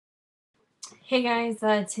Hey guys,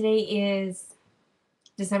 today is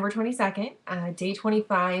December 22nd, day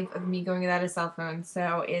 25 of me going without a cell phone.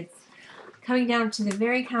 So it's coming down to the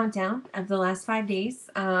very countdown of the last 5 days.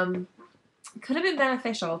 Could have been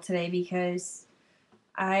beneficial today because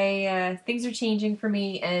things are changing for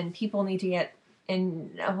me and people need to get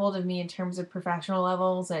in a hold of me in terms of professional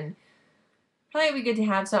levels and probably be good to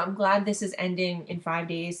have. So I'm glad this is ending in 5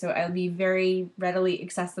 days. So I'll be very readily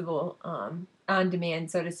accessible on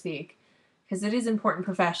demand, so to speak, because it is important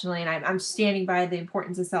professionally, and I'm standing by the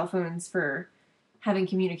importance of cell phones for having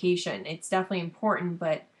communication. It's definitely important,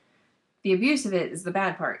 but the abuse of it is the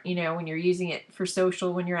bad part, when you're using it for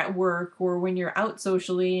social, when you're at work, or when you're out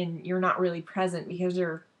socially and you're not really present because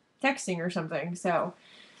you're texting or something. So,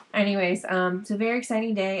 anyways, it's a very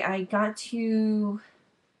exciting day. I got to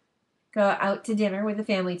go out to dinner with the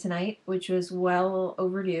family tonight, which was well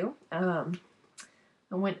overdue. I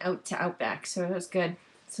went out to Outback, so it was good.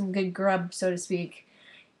 Some good grub, so to speak.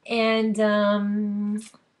 And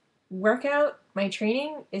workout, my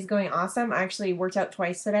training is going awesome. I actually worked out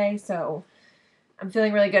twice today, so I'm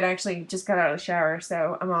feeling really good. I actually just got out of the shower,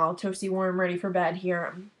 so I'm all toasty warm, ready for bed here.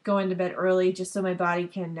 I'm going to bed early just so my body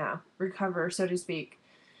can recover, so to speak.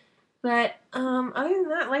 But other than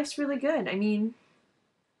that, life's really good. I mean,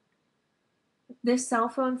 this cell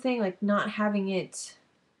phone thing, like not having it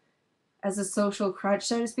as a social crutch,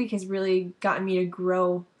 so to speak, has really gotten me to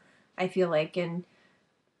grow, I feel like. And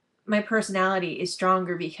my personality is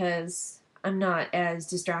stronger because I'm not as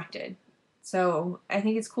distracted. So I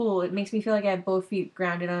think it's cool. It makes me feel like I have both feet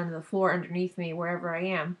grounded onto the floor underneath me wherever I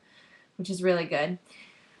am, which is really good.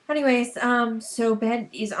 Anyways, so bed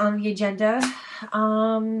is on the agenda.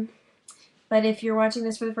 Um, but if you're watching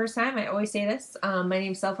this for the first time, I always say this. My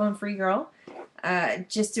name's CellPhoneFreeGirl.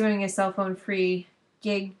 Just doing a cell phone free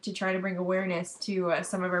gig to try to bring awareness to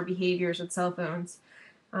some of our behaviors with cell phones.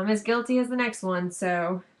 I'm as guilty as the next one,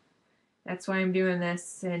 so that's why I'm doing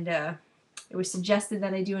this. And it was suggested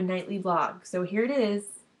that I do a nightly vlog, so here it is.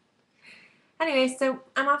 Anyway, so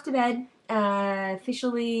I'm off to bed.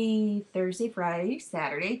 Officially Thursday, Friday,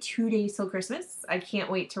 Saturday, 2 days till Christmas. I can't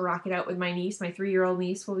wait to rock it out with my niece. My 3-year-old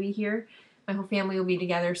niece will be here. My whole family will be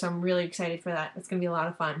together, so I'm really excited for that. It's going to be a lot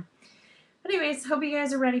of fun. Anyways, hope you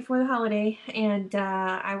guys are ready for the holiday, and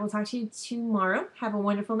I will talk to you tomorrow. Have a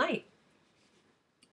wonderful night.